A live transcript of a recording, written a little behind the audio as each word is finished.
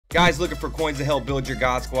Guys looking for coins to help build your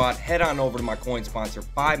God Squad, head on over to my coin sponsor,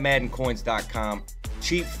 BuyMaddenCoins.com.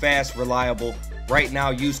 Cheap, fast, reliable. Right now,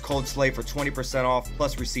 use code SLAVE for 20% off,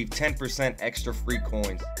 plus receive 10% extra free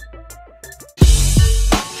coins.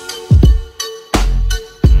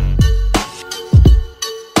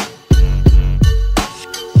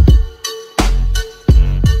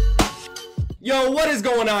 Yo, what is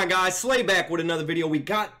going on, guys? Slay back with another video. We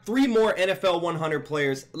got 3 more NFL 100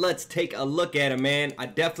 players. Let's take a look at him, man. I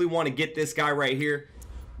definitely want to get this guy right here.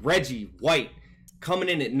 Reggie White, coming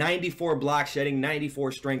in at 94 block shedding,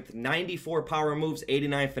 94 strength, 94 power moves,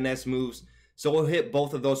 89 finesse moves. So we'll hit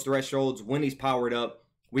both of those thresholds when he's powered up.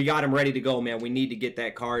 We got him ready to go, man. We need to get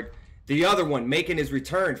that card. The other one, making his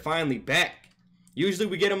return, finally back. Usually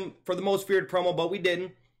we get him for the most feared promo, but we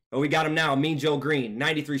didn't. But we got him now, Mean Joe Greene,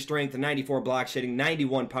 93 strength, 94 block shedding,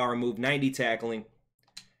 91 power move, 90 tackling.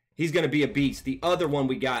 He's going to be a beast. The other one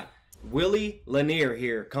we got, Willie Lanier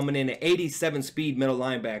here, coming in at 87 speed middle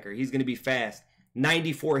linebacker. He's going to be fast,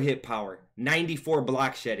 94 hit power, 94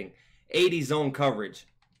 block shedding, 80 zone coverage.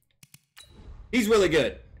 He's really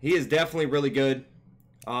good. He is definitely really good.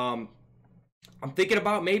 I'm thinking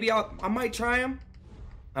about maybe I might try him.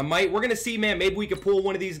 We're going to see, man. Maybe we could pull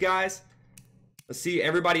one of these guys. Let's see,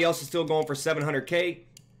 everybody else is still going for 700K.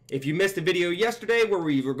 If you missed the video yesterday where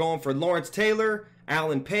we were going for Lawrence Taylor,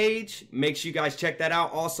 Alan Page, make sure you guys check that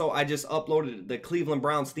out. Also, I just uploaded the Cleveland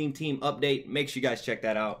Browns theme team update. Make sure you guys check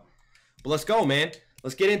that out. But let's go, man.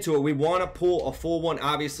 Let's get into it. We want to pull a full one.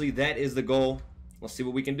 Obviously, that is the goal. Let's see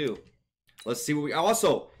what we can do. Let's see what we...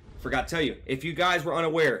 Also, forgot to tell you, if you guys were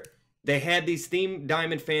unaware, they had these Theme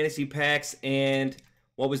Diamond Fantasy Packs and...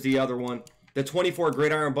 What was the other one? The 24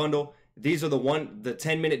 Gridiron Bundle. These are the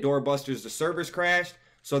 10-minute doorbusters. The servers crashed,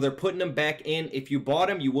 so they're putting them back in. If you bought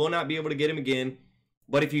them, you will not be able to get them again.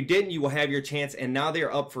 But if you didn't, you will have your chance. And now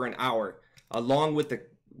they're up for an hour, along with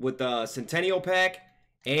the Centennial pack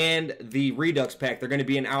and the Redux pack. They're going to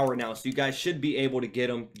be an hour now, so you guys should be able to get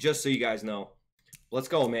them. Just so you guys know. Let's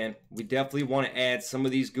go, man. We definitely want to add some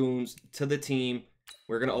of these goons to the team.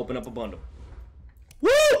 We're going to open up a bundle. Woo!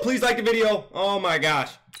 Please like the video. Oh my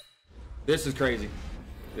gosh, this is crazy.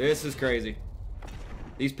 This is crazy.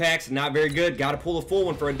 These packs are not very good. Got to pull a full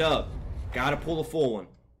one for a dub. Got to pull a full one.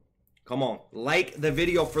 Come on. Like the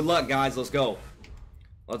video for luck, guys. Let's go.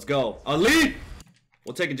 Let's go. Elite!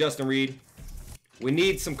 We'll take a Justin Reed. We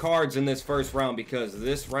need some cards in this first round because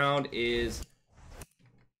this round is...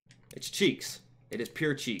 It's cheeks. It is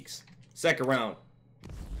pure cheeks. Second round.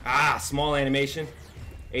 Small animation.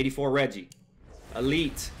 84 Reggie.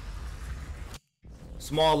 Elite.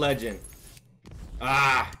 Small legend.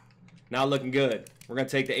 Not looking good. We're going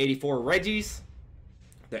to take the 84 Reggies.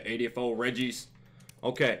 The 84 Reggies.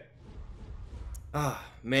 Okay.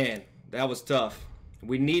 Man, that was tough.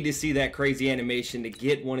 We need to see that crazy animation to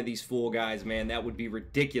get one of these full guys, man. That would be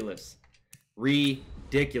ridiculous.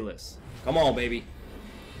 Ridiculous. Come on, baby.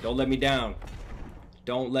 Don't let me down.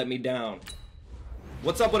 Don't let me down.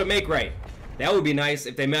 What's up with a make right? That would be nice.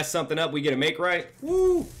 If they mess something up, we get a make right.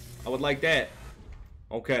 Woo! I would like that.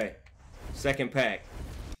 Okay. Second pack.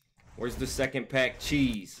 Where's the second pack?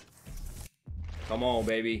 Cheese. Come on,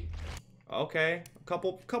 baby. Okay. A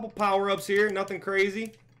couple power-ups here. Nothing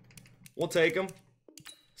crazy. We'll take them.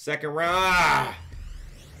 Second round.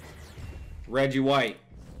 Reggie White.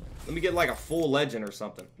 Let me get like a full legend or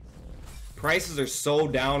something. Prices are so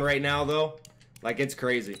down right now, though. Like, it's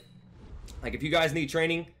crazy. Like, if you guys need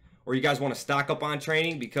training or you guys want to stock up on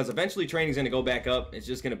training, because eventually training's going to go back up. It's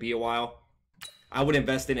just going to be a while. I would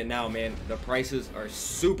invest in it now, man. The prices are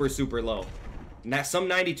super, super low. Now, some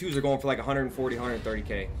 92s are going for like 140,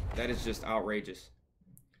 130K. That is just outrageous.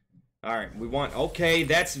 All right, we want... Okay,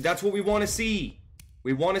 that's what we want to see.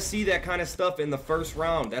 We want to see that kind of stuff in the first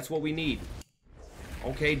round. That's what we need.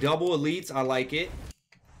 Okay, double elites. I like it.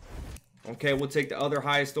 Okay, we'll take the other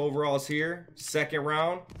highest overalls here. Second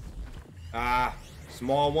round.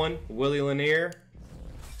 Small one. Willie Lanier.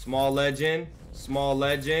 Small legend. Small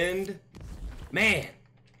legend. Man,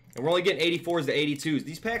 and we're only getting 84s to 82s.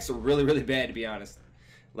 These packs are really, really bad, to be honest.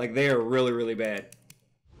 Like, they are really, really bad.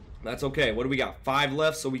 That's okay. What do we got? 5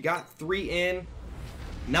 left, so we got 3 in.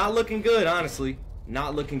 Not looking good, honestly.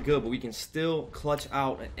 Not looking good, but we can still clutch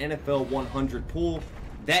out an NFL 100 pool.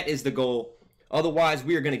 That is the goal. Otherwise,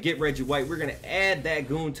 we are going to get Reggie White. We're going to add that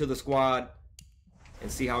goon to the squad and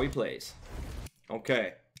see how he plays.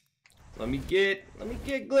 Okay. Let me get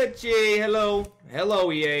glitchy.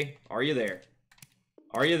 Hello, EA. Are you there?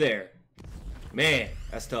 Are you there? Man,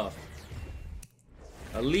 that's tough.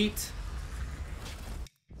 Elite.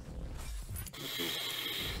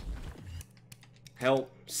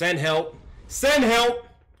 Help. Send help. Send help.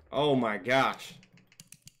 Oh my gosh.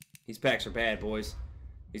 These packs are bad, boys.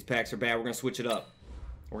 These packs are bad. We're going to switch it up.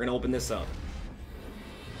 We're going to open this up.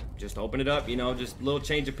 Just open it up, you know, just a little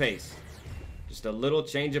change of pace. Just a little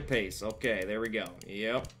change of pace. Okay, there we go.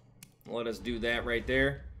 Yep. Let us do that right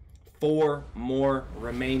there. 4 more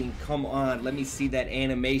remaining. Come on, let me see that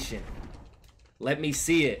animation. Let me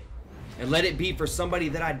see it. And let it be for somebody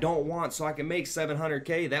that I don't want so I can make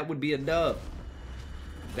 700K. That would be a dub.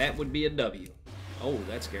 That would be a W. Oh,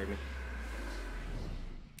 that scared me.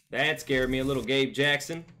 That scared me. A little Gabe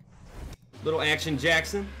Jackson. Little Action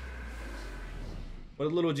Jackson. With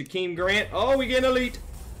a little Jakeem Grant. Oh, we get an elite.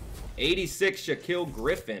 86 Shaquille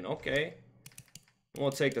Griffin. Okay.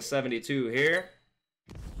 We'll take the 72 here.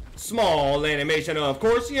 Small animation, of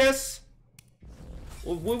course, yes.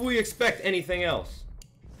 Well, would we expect anything else?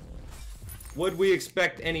 Would we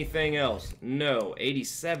expect anything else? No.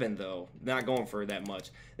 87, though. Not going for that much.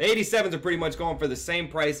 The 87s are pretty much going for the same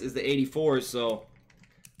price as the 84s, so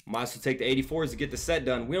might as well take the 84s to get the set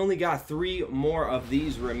done. We only got 3 more of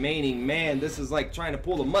these remaining. Man, this is like trying to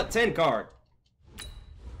pull a MUT 10 card.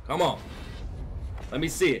 Come on. Let me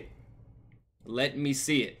see it. Let me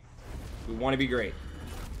see it. We want to be great.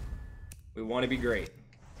 We want to be great.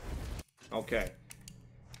 Okay.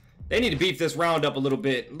 They need to beef this round up a little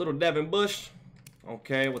bit. Little Devin Bush.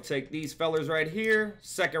 Okay, we'll take these fellers right here.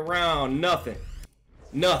 Second round, nothing.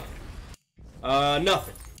 Nothing.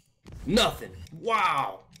 Nothing. Nothing.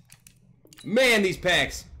 Wow. Man, these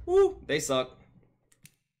packs. Woo, they suck.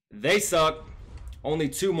 They suck. Only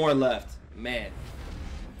 2 more left. Man.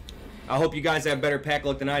 I hope you guys have better pack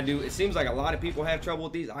luck than I do. It seems like a lot of people have trouble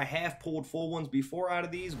with these. I have pulled full ones before out of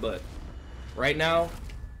these, but right now,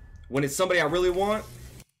 when it's somebody I really want,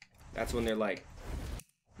 that's when they're like,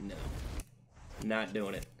 no, not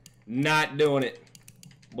doing it. Not doing it.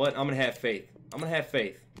 But I'm going to have faith. I'm going to have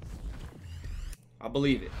faith. I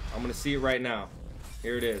believe it. I'm going to see it right now.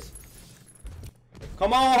 Here it is.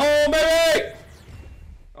 Come on home, baby!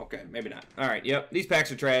 Okay, maybe not. All right, yep. These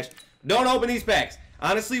packs are trash. Don't open these packs.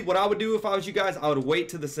 Honestly, what I would do if I was you guys, I would wait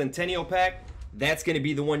to the Centennial pack. That's going to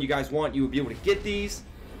be the one you guys want. You would be able to get these.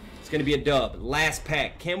 It's going to be a dub. Last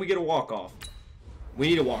pack. Can we get a walk-off? We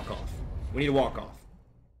need a walk-off. We need a walk-off.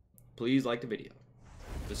 Please like the video.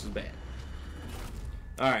 This is bad.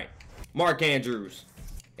 All right. Mark Andrews.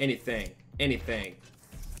 Anything. Anything.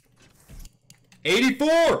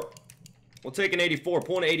 84! We'll take an 84.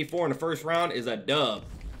 Pulling an 84 in the first round is a dub.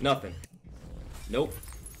 Nothing. Nope.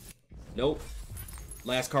 Nope.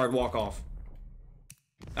 Last card walk-off.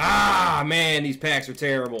 Ah, man, these packs are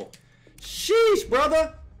terrible. Sheesh,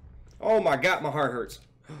 brother. Oh, my God, my heart hurts.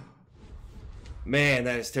 Man,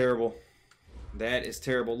 that is terrible. That is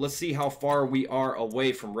terrible. Let's see how far we are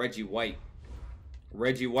away from Reggie White.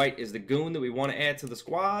 Reggie White is the goon that we want to add to the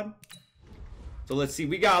squad. So let's see.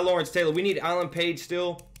 We got Lawrence Taylor. We need Alan Page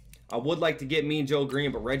still. I would like to get Mean Joe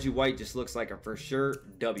Greene, but Reggie White just looks like a for sure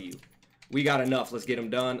W. We got enough. Let's get him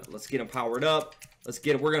done. Let's get him powered up. Let's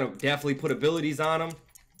get him. We're going to definitely put abilities on him.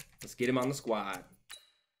 Let's get him on the squad.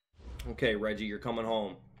 Okay, Reggie, you're coming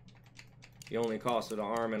home. You only costed an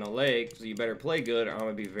arm and a leg, so you better play good or I'm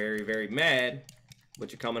going to be very, very mad.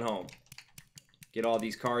 But you're coming home. Get all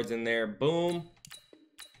these cards in there. Boom.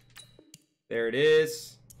 There it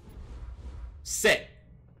is. Set.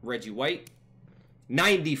 Reggie White.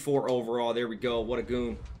 94 overall. There we go. What a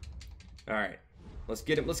goon. All right. Let's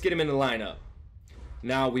get him in the lineup.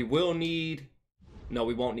 Now we will need... No,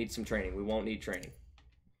 we won't need some training. We won't need training.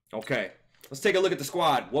 Okay. Let's take a look at the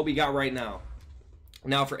squad. What we got right now.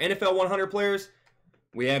 Now for NFL 100 players,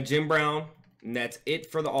 we have Jim Brown. And that's it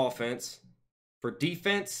for the offense. For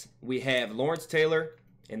defense, we have Lawrence Taylor.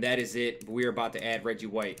 And that is it. We're about to add Reggie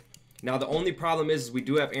White. Now the only problem is we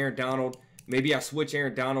do have Aaron Donald. Maybe I switch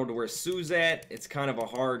Aaron Donald to where Sue's at. It's kind of a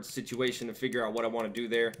hard situation to figure out what I want to do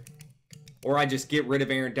there. Or I just get rid of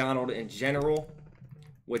Aaron Donald in general,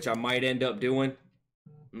 which I might end up doing.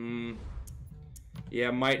 Yeah,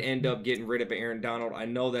 I might end up getting rid of Aaron Donald. I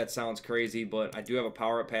know that sounds crazy, but I do have a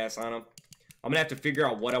power-up pass on him. I'm going to have to figure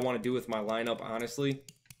out what I want to do with my lineup, honestly,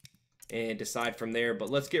 and decide from there. But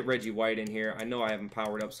let's get Reggie White in here. I know I have him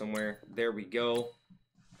powered up somewhere. There we go.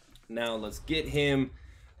 Now let's get him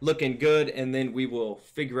looking good, and then we will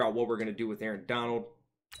figure out what we're going to do with Aaron Donald.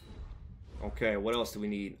 Okay, what else do we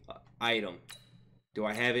need? Item. Do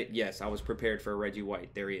I have it? Yes, I was prepared for a Reggie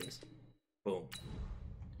White. There he is. Boom.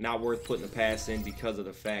 Not worth putting the pass in because of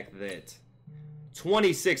the fact that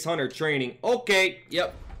 2,600 training. Okay,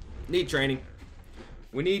 yep. Need training.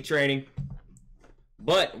 We need training.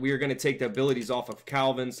 But we are going to take the abilities off of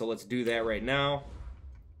Calvin, so let's do that right now.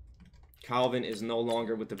 Calvin is no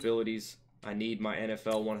longer with abilities. I need my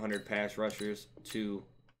NFL 100 pass rushers to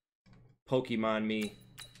Pokemon me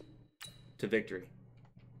to victory.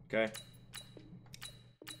 Okay.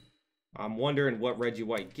 I'm wondering what Reggie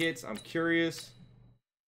White gets. I'm curious.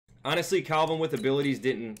 Honestly, Calvin with abilities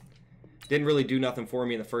didn't really do nothing for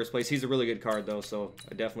me in the first place. He's a really good card though, so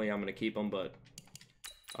I'm going to keep him, but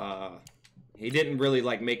he didn't really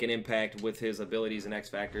like make an impact with his abilities and X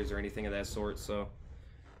factors or anything of that sort. So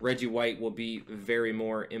Reggie White will be very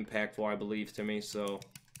more impactful, I believe, to me. So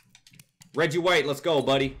Reggie White, let's go,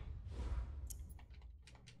 buddy.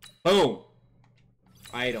 Boom.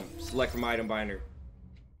 Item. Select from item binder.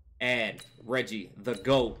 Add Reggie, the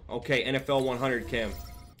GOAT. Okay, NFL 100 chem.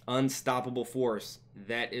 Unstoppable force.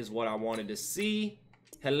 That is what I wanted to see.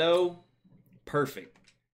 Hello. Perfect.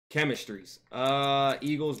 Chemistries.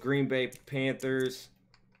 Eagles, Green Bay, Panthers.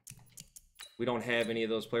 We don't have any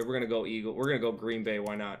of those players. We're going to go Eagle. We're going to go Green Bay.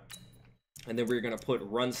 Why not? And then we're going to put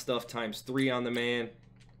run stuff ×3 on the man.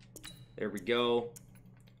 There we go.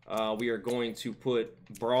 We are going to put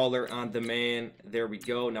brawler on the man. There we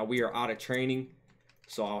go. Now we are out of training,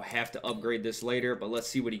 so I'll have to upgrade this later, but let's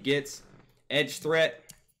see what he gets. Edge threat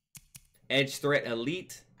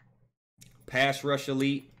elite, pass rush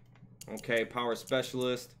elite, okay, power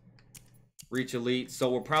specialist, reach elite. So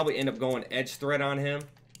we'll probably end up going edge threat on him.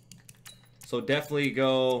 So definitely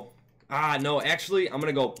go, no, actually I'm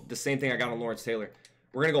gonna go the same thing I got on Lawrence Taylor.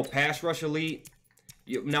 We're gonna go pass rush elite.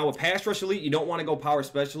 Now with pass rush elite, you don't want to go power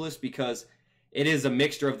specialist because it is a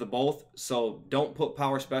mixture of the both. So don't put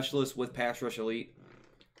power specialist with pass rush elite.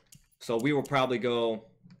 So we will probably go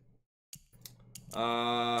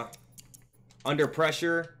under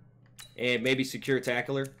pressure and maybe secure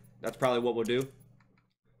tackler. That's probably what we'll do.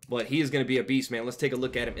 But he is going to be a beast, man. Let's take a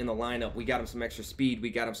look at him in the lineup. We got him some extra speed. We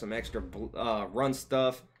got him some extra run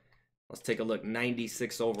stuff. Let's take a look.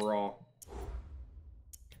 96 overall.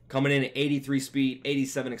 Coming in at 83 speed,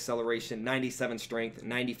 87 acceleration, 97 strength,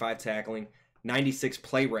 95 tackling, 96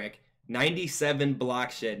 play rec, 97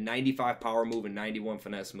 block shed, 95 power move, and 91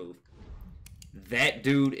 finesse move. That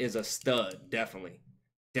dude is a stud, definitely.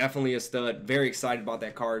 Definitely a stud. Very excited about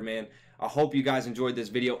that card, man. I hope you guys enjoyed this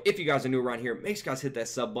video. If you guys are new around here, make sure you guys hit that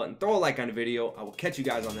sub button. Throw a like on the video. I will catch you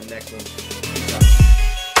guys on the next one. Peace out.